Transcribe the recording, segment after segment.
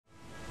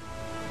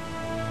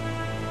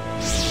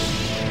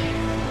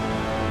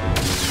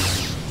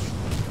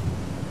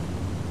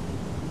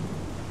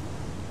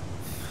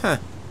Huh.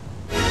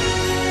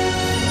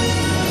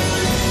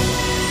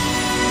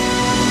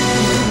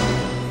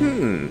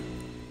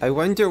 I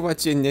wonder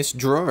what's in this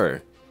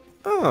drawer.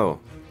 Oh,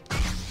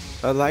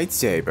 a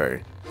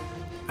lightsaber.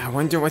 I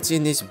wonder what's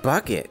in this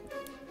bucket.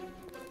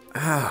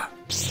 Ah,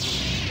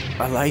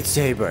 a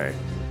lightsaber.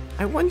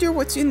 I wonder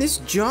what's in this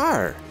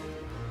jar.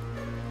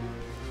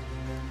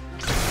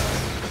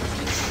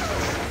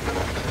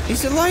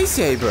 It's a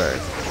lightsaber.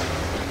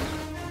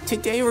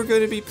 Today we're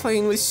going to be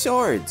playing with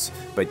swords,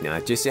 but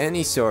not just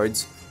any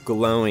swords,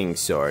 glowing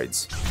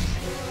swords.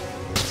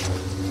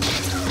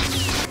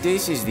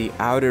 This is the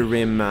Outer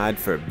Rim mod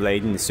for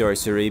Blade and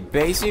Sorcery,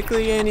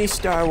 basically any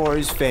Star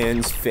Wars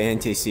fan's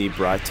fantasy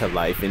brought to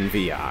life in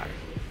VR.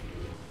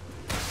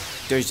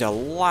 There's a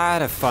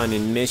lot of fun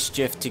and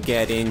mischief to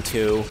get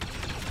into,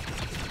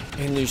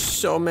 and there's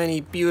so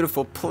many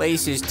beautiful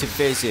places to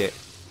visit,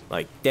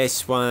 like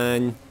this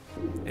one,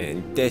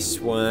 and this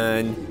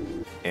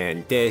one,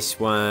 and this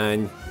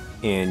one,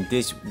 and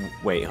this,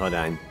 wait, hold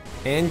on,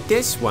 and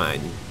this one,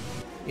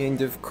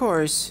 and of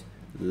course,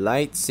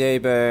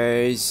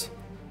 lightsabers.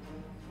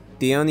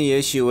 The only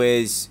issue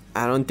is,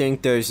 I don't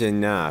think there's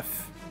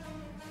enough.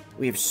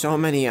 We have so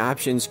many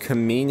options: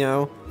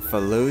 Camino,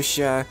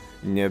 Felucia,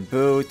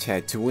 Naboo,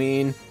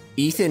 Tatooine,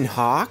 Ethan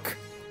Hawke.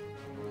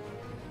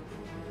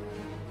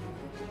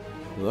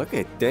 Look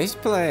at this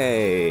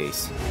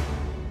place.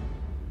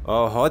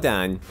 Oh, hold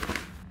on.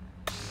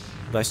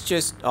 Let's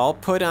just all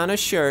put on a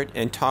shirt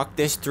and talk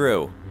this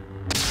through.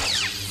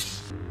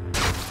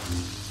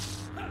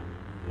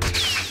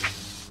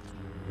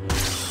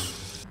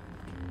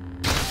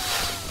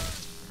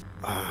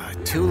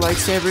 Two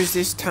lightsabers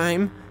this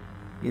time?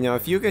 You know,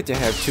 if you get to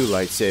have two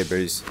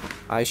lightsabers,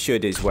 I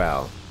should as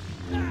well.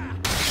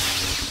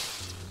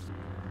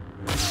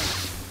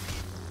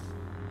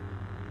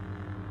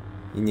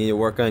 You need to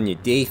work on your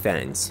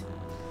defense.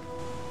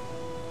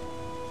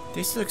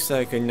 This looks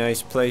like a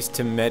nice place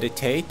to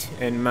meditate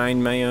and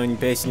mind my own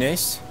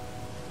business.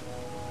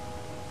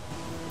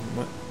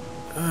 What?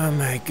 Oh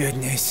my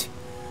goodness.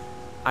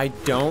 I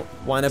don't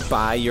want to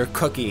buy your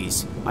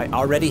cookies. I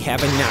already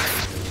have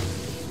enough.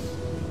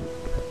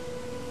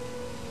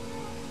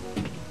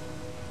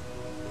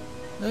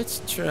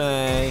 Let's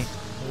try a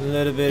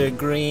little bit of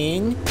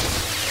green.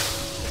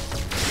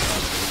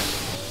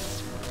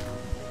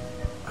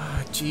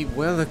 Oh, gee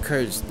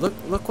willikers.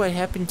 Look what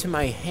happened to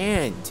my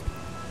hand.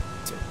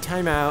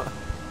 Time out.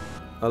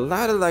 A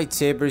lot of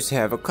lightsabers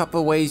have a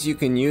couple ways you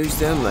can use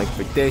them. Like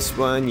for this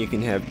one, you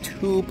can have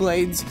two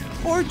blades,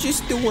 or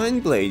just the one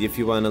blade if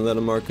you want a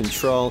little more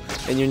control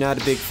and you're not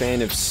a big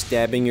fan of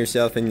stabbing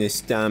yourself in the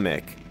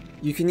stomach.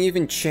 You can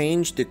even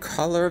change the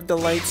color of the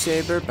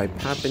lightsaber by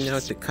popping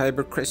out the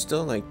kyber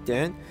crystal like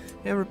that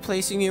and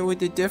replacing it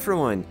with a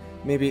different one.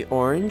 Maybe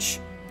orange,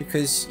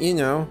 because, you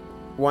know,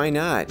 why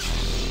not?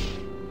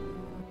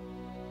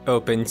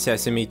 Open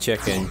sesame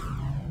chicken.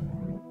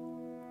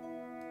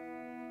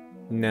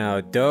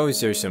 Now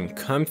those are some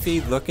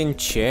comfy looking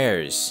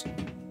chairs.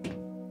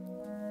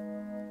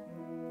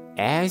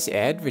 As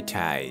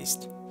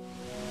advertised.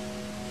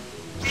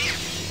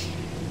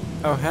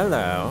 Oh,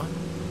 hello.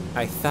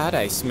 I thought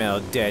I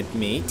smelled dead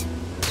meat.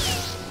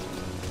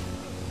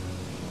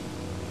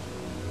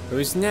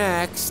 Who's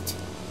next?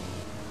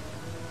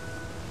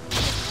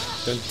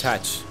 Don't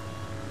touch.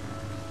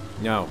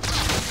 No.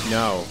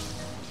 No.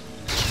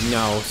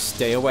 No,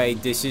 stay away.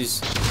 This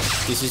is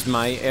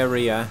my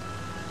area.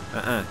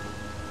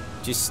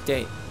 Just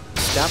stay.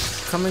 Stop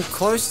coming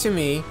close to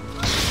me.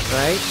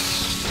 Right?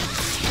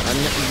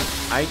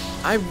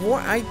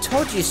 I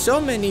told you so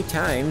many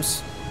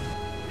times.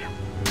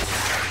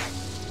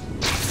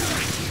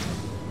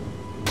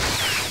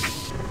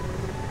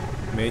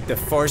 May the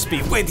Force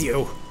be with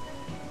you!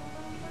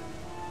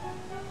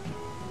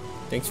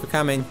 Thanks for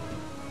coming.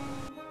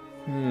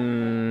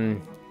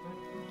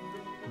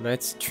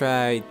 Let's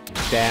try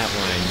that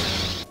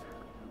one.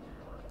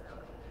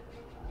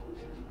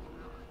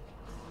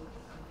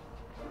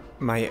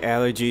 My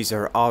allergies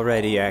are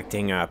already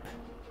acting up.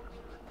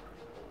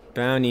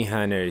 Bounty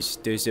hunters,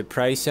 there's a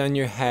price on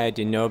your head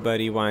and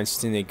nobody wants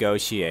to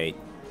negotiate.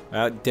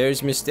 Well,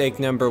 there's mistake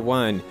number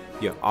one.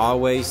 You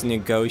always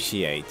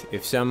negotiate.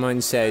 If someone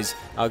says,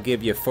 I'll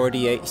give you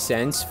 48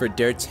 cents for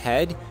Dirt's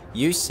head,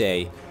 you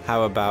say,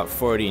 how about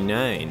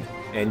 49?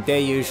 And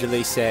they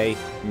usually say,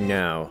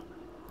 no.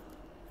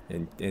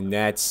 And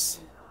that's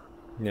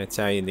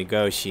how you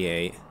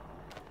negotiate.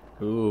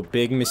 Ooh,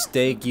 big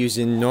mistake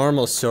using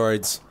normal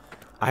swords.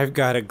 I've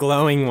got a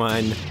glowing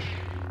one.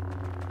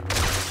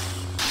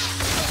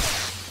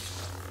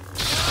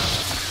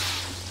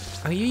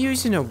 Are you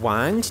using a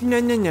wand?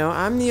 No,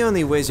 I'm the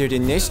only wizard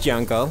in this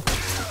jungle.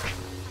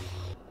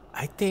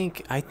 I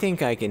think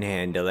I can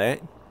handle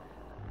it.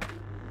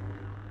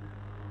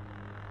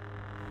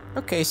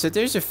 Okay, so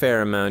there's a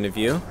fair amount of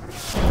you.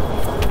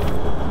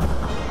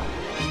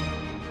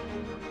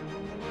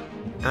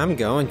 I'm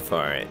going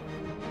for it.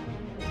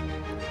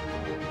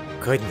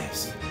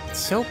 Goodness, it's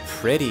so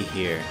pretty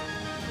here.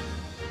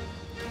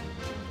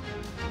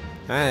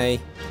 Hi.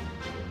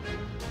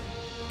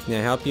 Can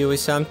I help you with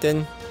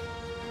something?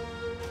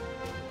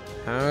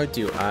 How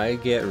do I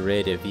get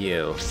rid of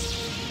you?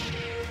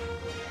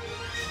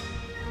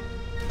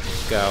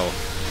 Go.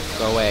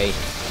 Go away.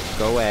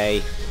 Go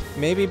away.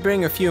 Maybe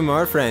bring a few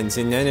more friends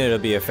and then it'll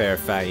be a fair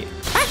fight.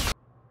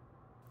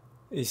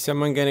 Is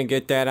someone gonna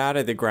get that out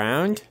of the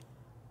ground?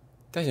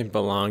 Doesn't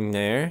belong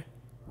there.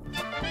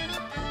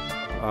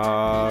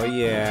 Oh,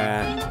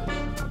 yeah.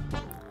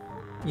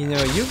 You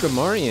know, you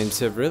Gamorreans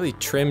have really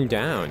trimmed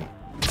down.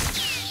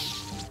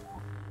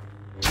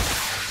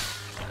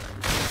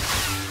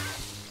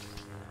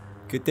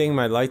 Good thing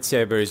my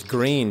lightsaber is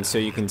green so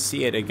you can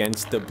see it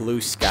against the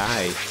blue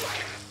sky.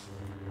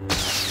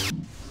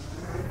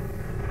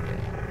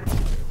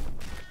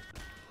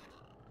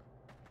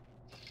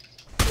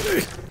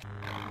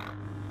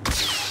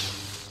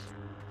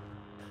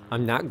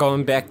 I'm not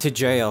going back to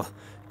jail.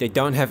 They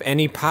don't have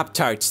any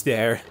Pop-Tarts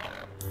there.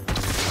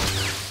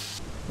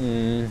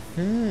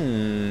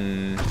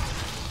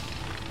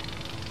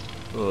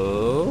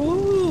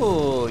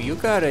 Oh, you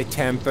got a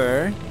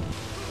temper.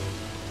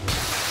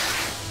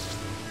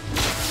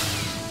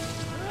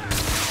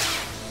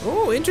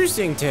 Oh,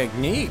 interesting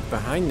technique.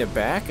 Behind the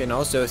back and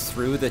also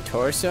through the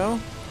torso.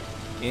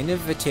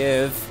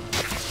 Innovative.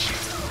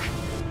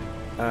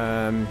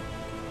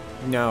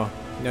 No.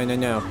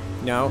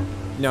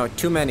 No,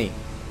 too many.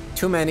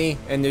 Too many,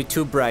 and they're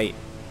too bright.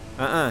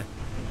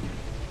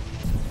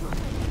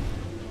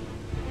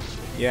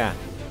 Yeah.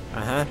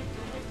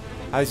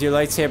 How's your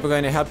lightsaber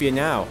going to help you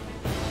now?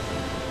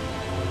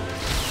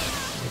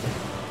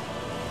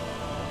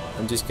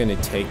 I'm just going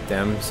to take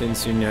them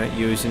since you're not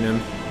using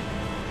them.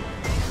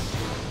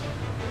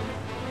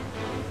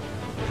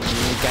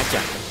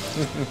 Gotcha.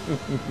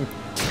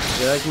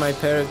 You like my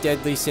pair of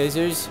deadly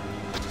scissors?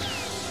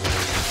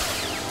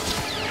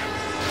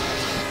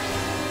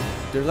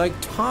 They're like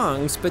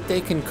tongs, but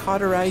they can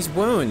cauterize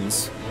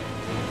wounds.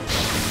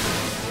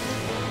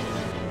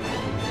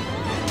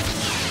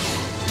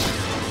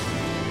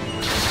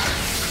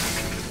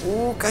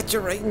 Oh, got you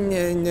right in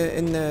the.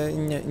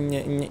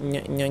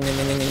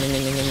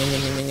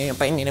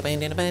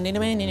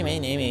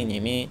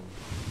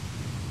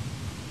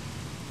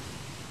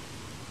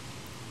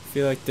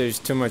 Feel like there's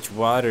too much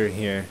water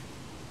here.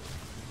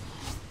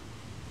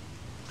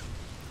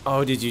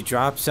 Oh, did you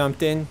drop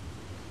something?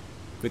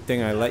 Good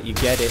thing I let you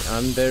get it.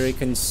 I'm very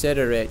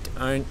considerate,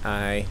 aren't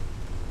I?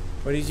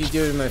 What did you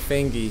do to my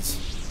fingies?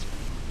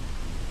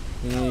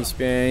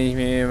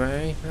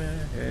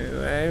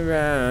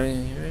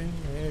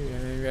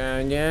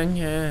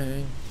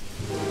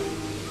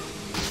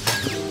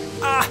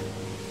 Ah!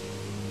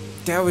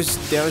 That was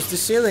the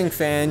ceiling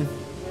fan.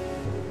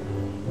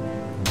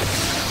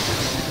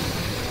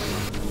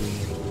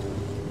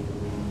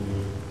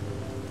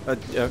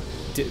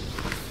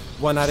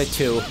 One out of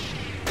two.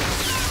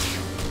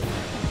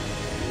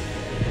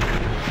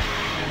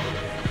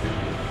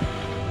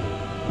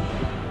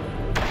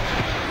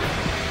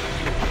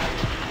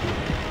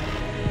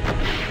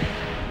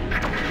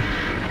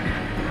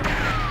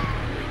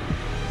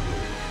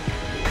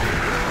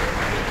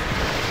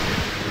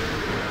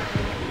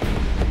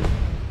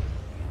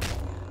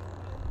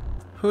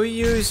 Who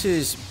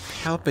uses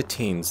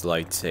Palpatine's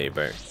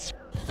lightsaber?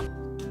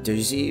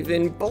 There's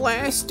even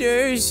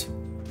blasters!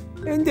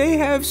 And they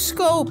have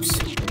scopes!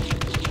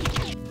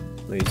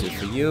 Laser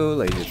for you,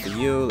 laser for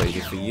you,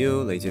 laser for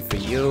you, laser for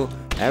you.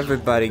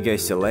 Everybody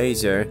gets a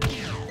laser.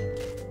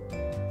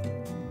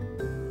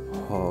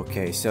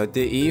 Okay, so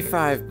the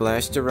E5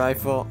 blaster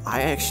rifle,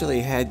 I actually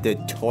had the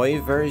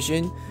toy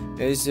version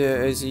as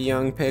a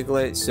young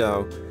piglet,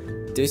 so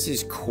this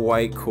is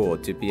quite cool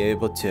to be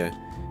able to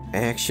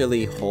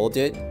actually hold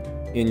it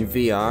in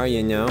VR,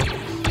 you know?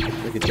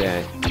 Look at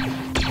that.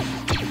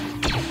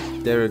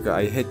 There we go,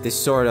 I hit the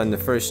sword on the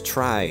first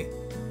try.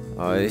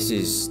 Oh, this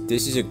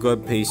is a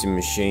good piece of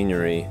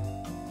machinery.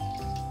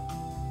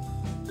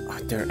 Oh,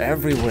 they're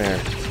everywhere.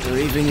 They're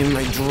even in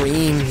my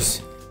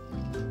dreams.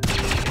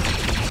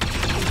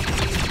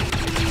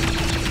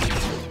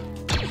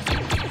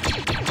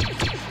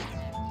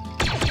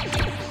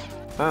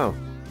 Oh,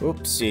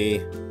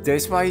 oopsie.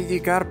 That's why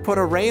you gotta put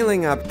a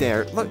railing up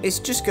there. Look, it's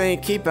just gonna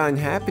keep on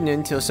happening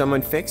until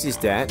someone fixes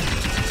that.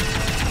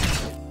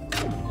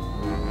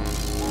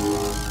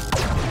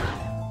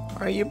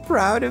 Are you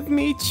proud of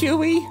me,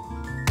 Chewie?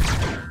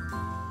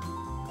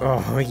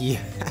 Oh,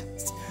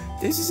 yes.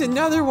 This is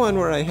another one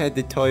where I had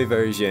the toy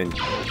version.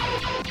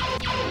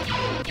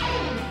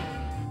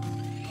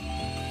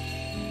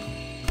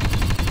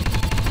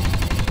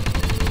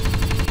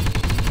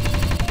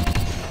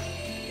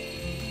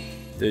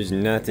 There's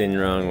nothing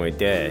wrong with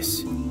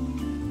this.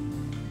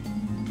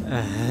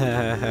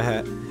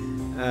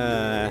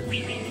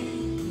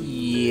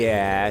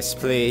 Yes,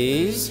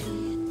 please.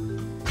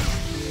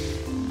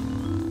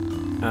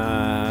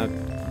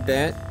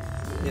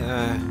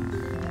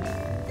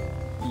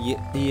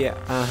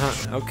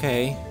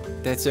 Okay.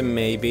 That's a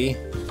maybe.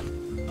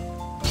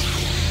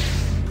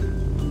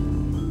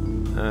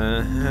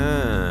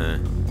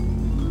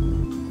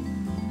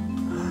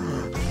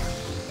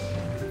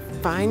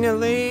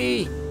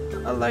 Finally!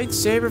 A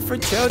lightsaber for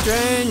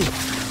children!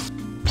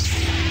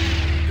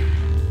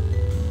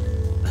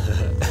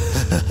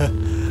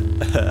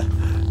 I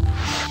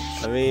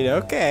mean,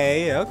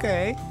 okay,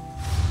 okay.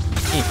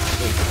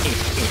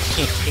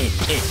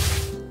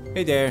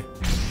 Hey there.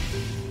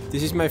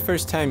 This is my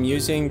first time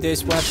using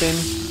this weapon,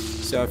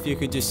 so if you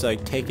could just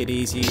like take it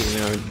easy, you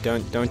know,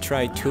 don't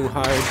try too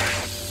hard.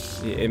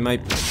 It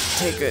might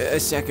take a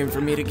second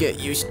for me to get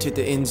used to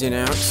the ins and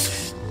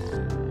outs.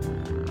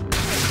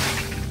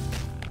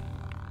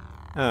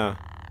 Oh.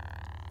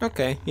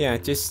 Okay, yeah,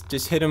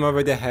 just hit him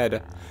over the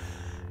head.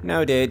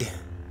 Noted.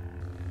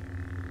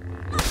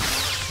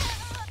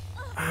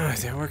 Oh,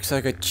 that works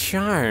like a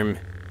charm.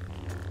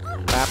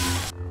 Bap,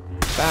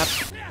 bap,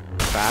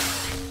 bap.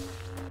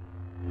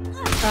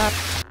 Bap,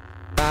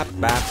 bap,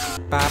 bap,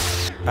 bap,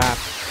 bap.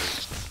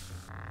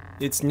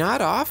 It's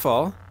not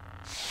awful.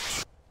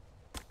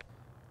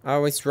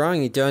 Oh, what's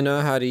wrong? You don't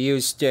know how to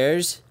use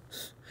stairs?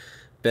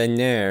 Been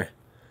there.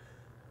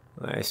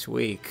 Last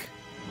week.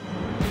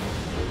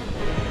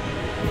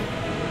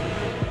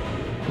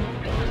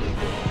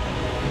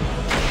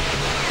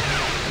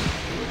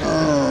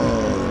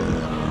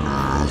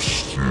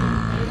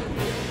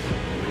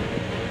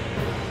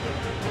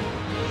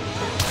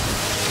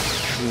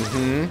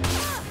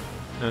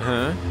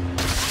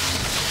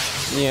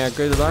 Yeah,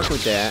 good luck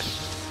with that.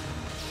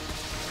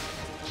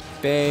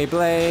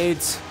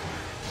 Beyblades.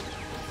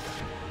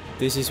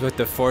 This is what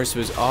the Force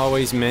was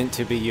always meant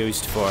to be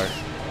used for.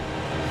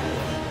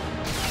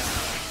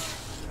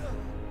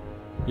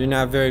 You're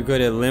not very good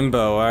at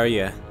limbo, are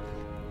you?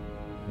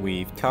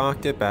 We've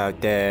talked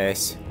about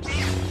this.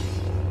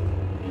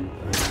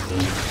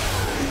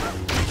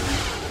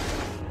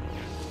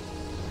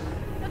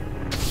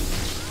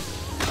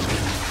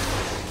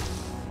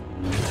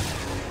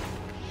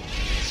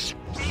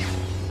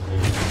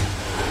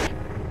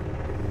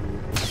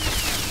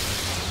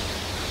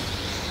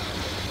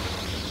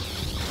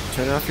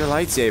 Turn off your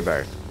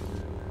lightsaber.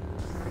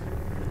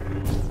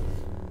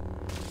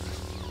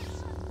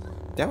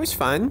 That was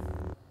fun.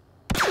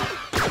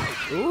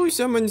 Ooh,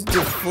 someone's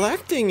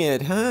deflecting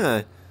it,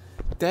 huh?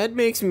 That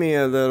makes me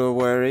a little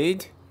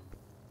worried.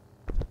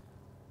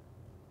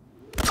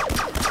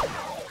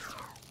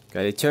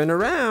 Gotta turn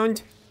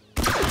around.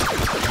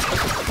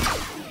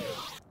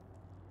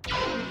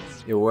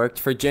 It worked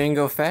for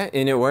Jango Fett,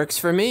 and it works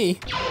for me.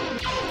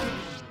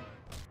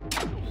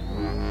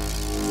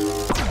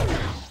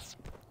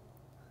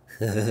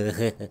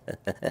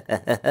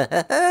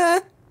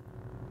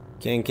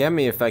 Can't get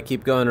me if I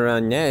keep going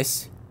around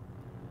this.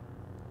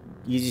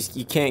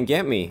 You can't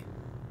get me.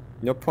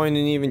 No point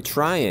in even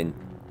trying.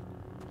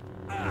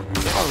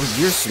 Oh,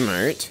 you're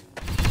smart.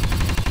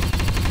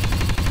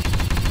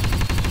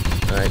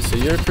 Alright, so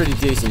you're a pretty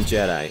decent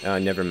Jedi. Oh,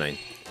 never mind.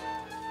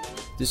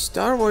 The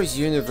Star Wars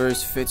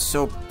universe fits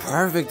so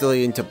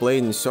perfectly into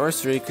Blade and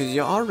Sorcery because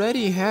you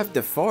already have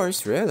the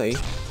Force, really.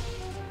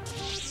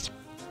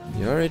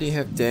 You already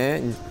have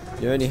that, and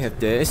you already have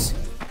this.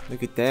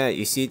 Look at that.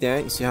 You see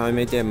that? You see how I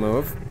made that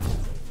move?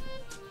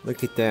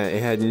 Look at that.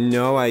 It had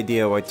no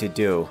idea what to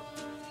do.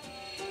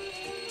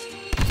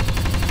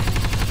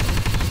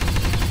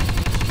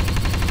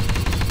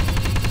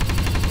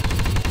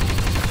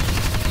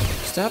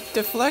 Stop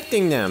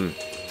deflecting them.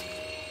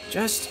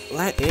 Just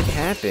let it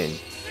happen.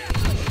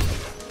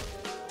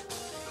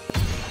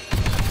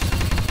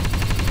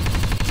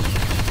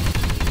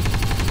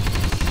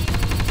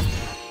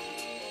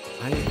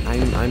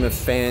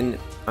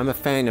 I'm a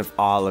fan of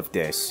all of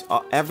this.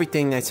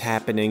 Everything that's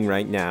happening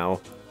right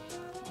now.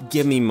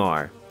 Give me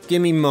more.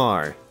 Give me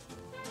more.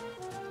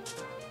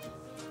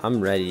 I'm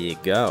ready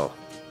to go.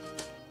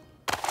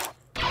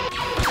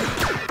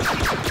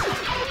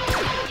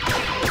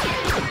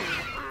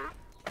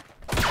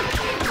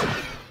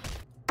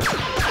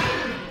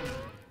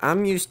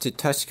 I'm used to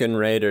Tusken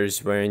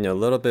Raiders wearing a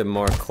little bit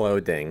more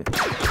clothing.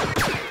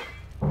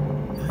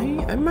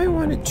 I might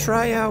want to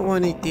try out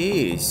one of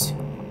these.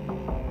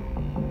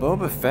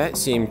 Boba Fett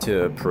seemed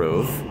to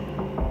approve.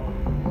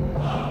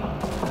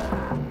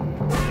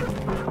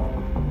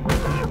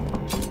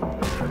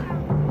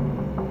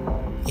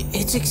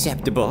 It's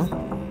acceptable.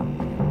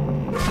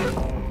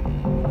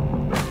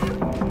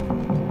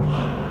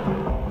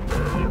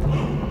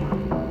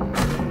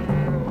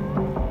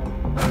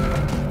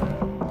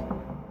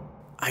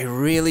 I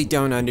really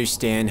don't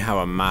understand how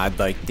a mod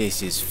like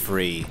this is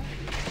free.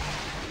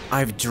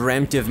 I've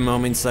dreamt of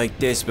moments like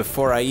this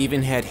before I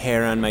even had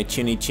hair on my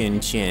chinny chin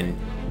chin.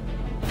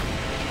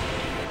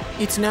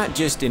 It's not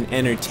just an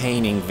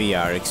entertaining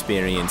VR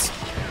experience,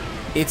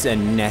 it's a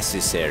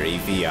necessary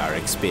VR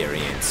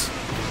experience.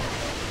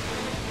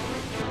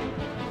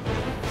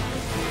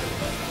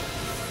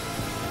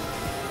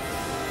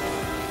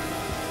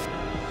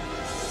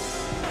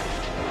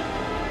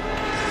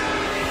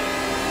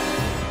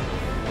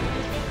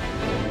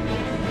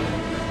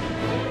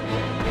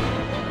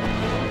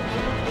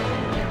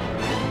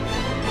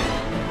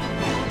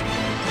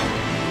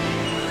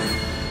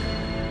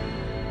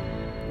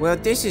 Well,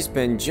 this has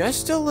been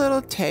just a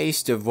little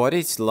taste of what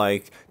it's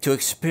like to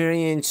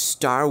experience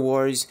Star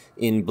Wars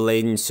in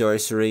Blade and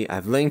Sorcery.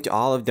 I've linked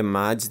all of the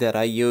mods that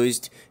I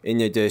used in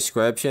the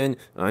description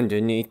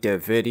underneath the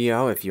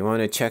video if you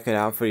want to check it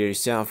out for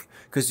yourself,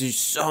 because there's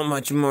so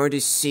much more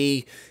to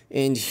see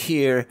and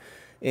hear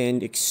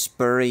and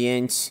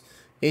experience.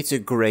 It's a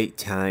great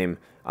time.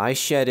 I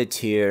shed a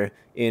tear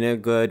in a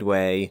good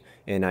way,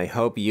 and I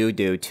hope you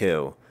do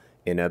too,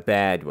 in a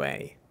bad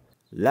way.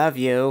 Love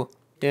you.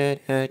 Da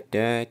da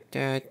da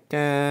da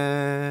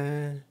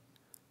da.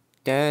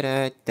 Da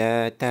da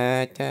da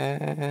da da.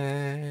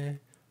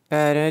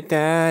 Ba da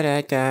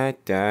da da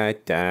da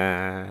da.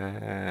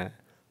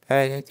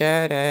 Ba da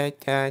da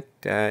da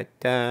da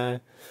da.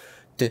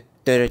 Da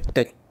da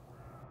da.